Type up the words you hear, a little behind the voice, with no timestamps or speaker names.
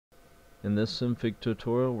In this Synfig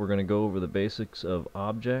tutorial, we're going to go over the basics of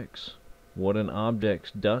objects, what an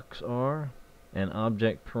object's ducts are, and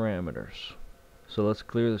object parameters. So let's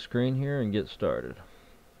clear the screen here and get started.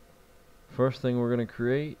 First thing we're going to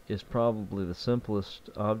create is probably the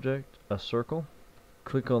simplest object, a circle.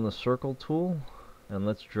 Click on the circle tool and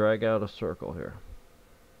let's drag out a circle here.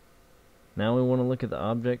 Now we want to look at the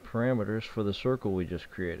object parameters for the circle we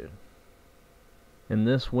just created. In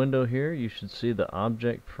this window here, you should see the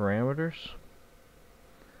object parameters.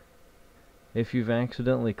 If you've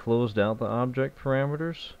accidentally closed out the object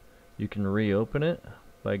parameters, you can reopen it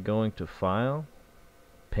by going to File,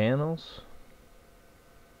 Panels,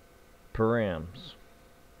 Params.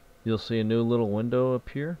 You'll see a new little window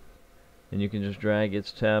appear, and you can just drag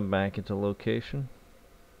its tab back into location.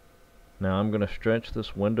 Now I'm going to stretch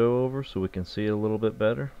this window over so we can see it a little bit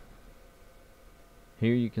better.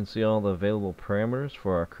 Here you can see all the available parameters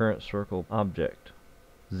for our current circle object.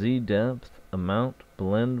 Z depth, amount,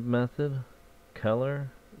 blend method, color,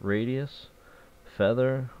 radius,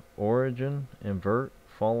 feather, origin, invert,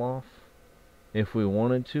 fall off. If we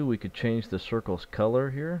wanted to, we could change the circle's color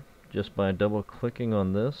here just by double clicking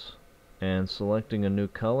on this and selecting a new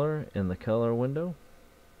color in the color window.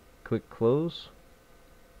 Click close.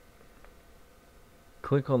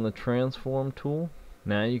 Click on the transform tool.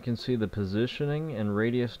 Now you can see the positioning and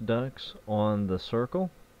radius ducts on the circle.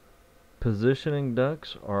 Positioning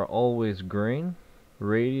ducts are always green.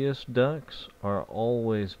 Radius ducts are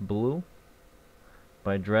always blue.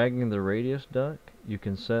 By dragging the radius duct, you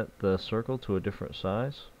can set the circle to a different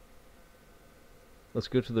size. Let's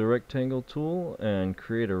go to the rectangle tool and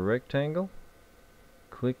create a rectangle.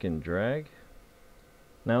 Click and drag.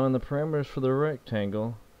 Now in the parameters for the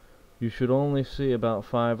rectangle, you should only see about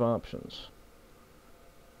 5 options.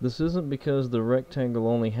 This isn't because the rectangle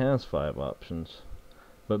only has 5 options,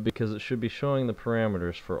 but because it should be showing the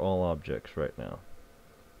parameters for all objects right now.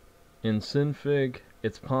 In Synfig,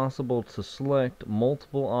 it's possible to select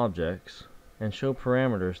multiple objects and show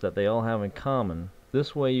parameters that they all have in common.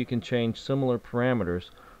 This way you can change similar parameters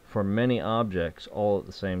for many objects all at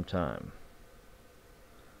the same time.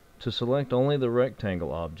 To select only the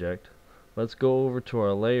rectangle object, let's go over to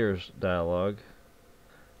our Layers dialog.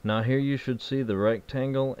 Now here you should see the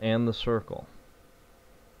rectangle and the circle.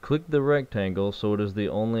 Click the rectangle so it is the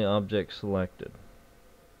only object selected.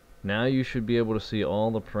 Now you should be able to see all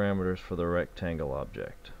the parameters for the rectangle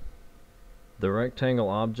object. The rectangle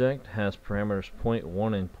object has parameters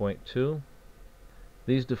 0.1 and 0.2.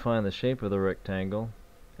 These define the shape of the rectangle,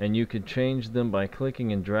 and you can change them by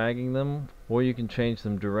clicking and dragging them, or you can change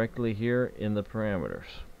them directly here in the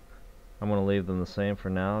parameters. I'm going to leave them the same for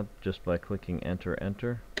now just by clicking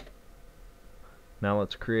enter. Now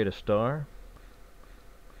let's create a star.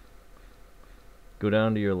 Go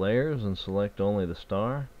down to your layers and select only the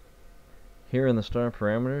star. Here in the star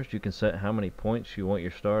parameters you can set how many points you want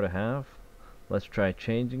your star to have. Let's try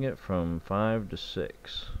changing it from 5 to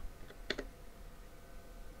 6.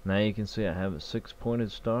 Now you can see I have a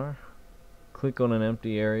 6-pointed star. Click on an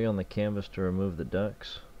empty area on the canvas to remove the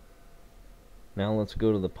ducts. Now let's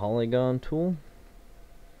go to the polygon tool.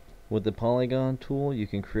 With the polygon tool you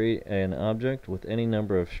can create an object with any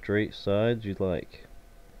number of straight sides you'd like.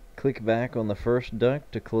 Click back on the first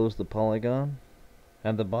duct to close the polygon.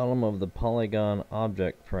 At the bottom of the polygon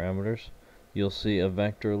object parameters you'll see a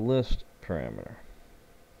vector list parameter.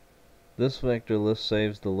 This vector list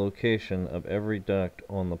saves the location of every duct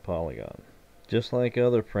on the polygon. Just like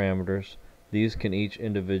other parameters, these can each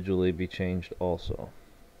individually be changed also.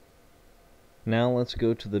 Now let's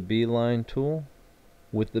go to the beeline tool.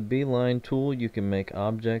 With the beeline tool you can make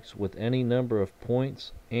objects with any number of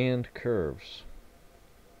points and curves.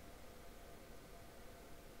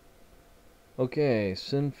 Okay,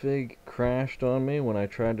 Synfig crashed on me when I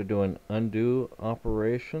tried to do an undo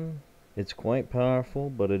operation. It's quite powerful,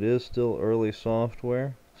 but it is still early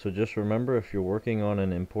software, so just remember, if you're working on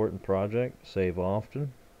an important project, save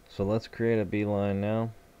often. So let's create a beeline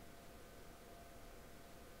now.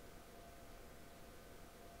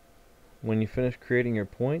 When you finish creating your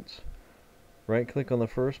points, right click on the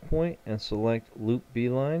first point and select Loop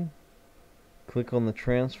Beeline. Click on the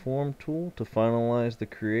Transform tool to finalize the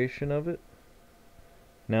creation of it.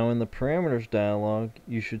 Now in the Parameters dialog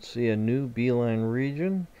you should see a new beeline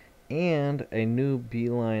region and a new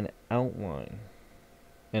beeline outline.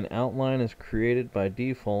 An outline is created by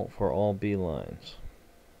default for all beelines.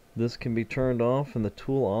 This can be turned off in the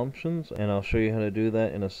tool options, and I'll show you how to do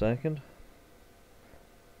that in a second.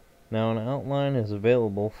 Now an outline is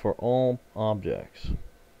available for all objects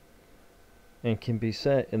and can be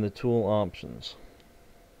set in the tool options.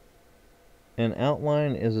 An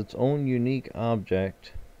outline is its own unique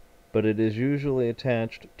object but it is usually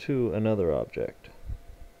attached to another object.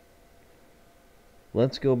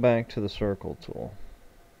 Let's go back to the circle tool.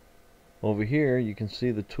 Over here you can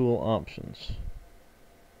see the tool options.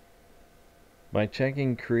 By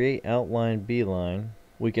checking Create Outline Beeline,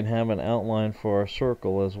 we can have an outline for our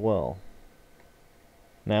circle as well.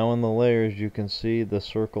 Now in the layers you can see the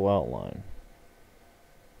circle outline.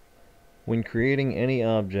 When creating any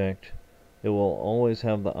object, it will always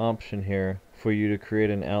have the option here for you to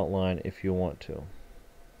create an outline if you want to.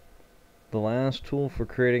 The last tool for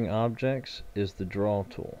creating objects is the Draw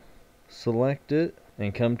tool. Select it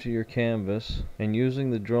and come to your canvas, and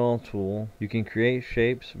using the Draw tool you can create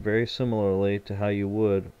shapes very similarly to how you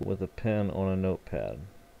would with a pen on a notepad.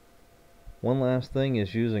 One last thing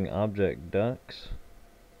is using object ducts.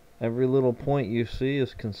 Every little point you see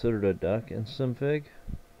is considered a duct in Synfig.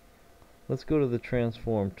 Let's go to the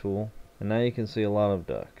Transform tool, and now you can see a lot of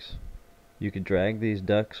ducts. You could drag these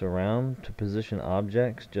ducts around to position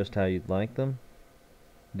objects just how you'd like them.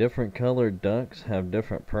 Different colored ducts have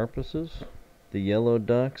different purposes. The yellow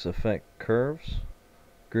ducts affect curves.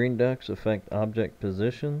 Green ducts affect object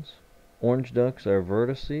positions. Orange ducts are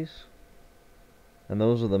vertices. And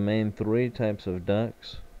those are the main three types of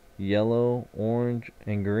ducts: yellow, orange,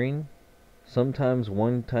 and green. Sometimes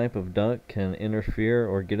one type of duct can interfere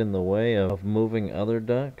or get in the way of moving other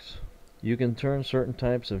ducts. You can turn certain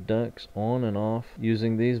types of ducts on and off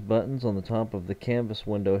using these buttons on the top of the canvas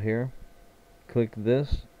window here. Click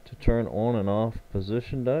this to turn on and off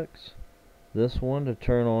position ducts, this one to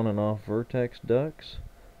turn on and off vertex ducts,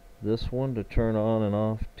 this one to turn on and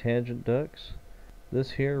off tangent ducts.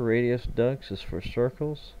 This here radius ducts is for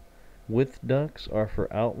circles, width ducts are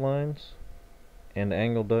for outlines, and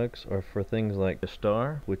angle ducts are for things like a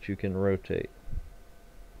star, which you can rotate.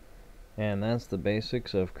 And that's the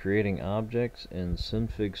basics of creating objects in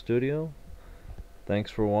Synfig Studio.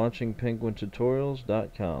 Thanks for watching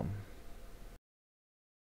penguintutorials.com.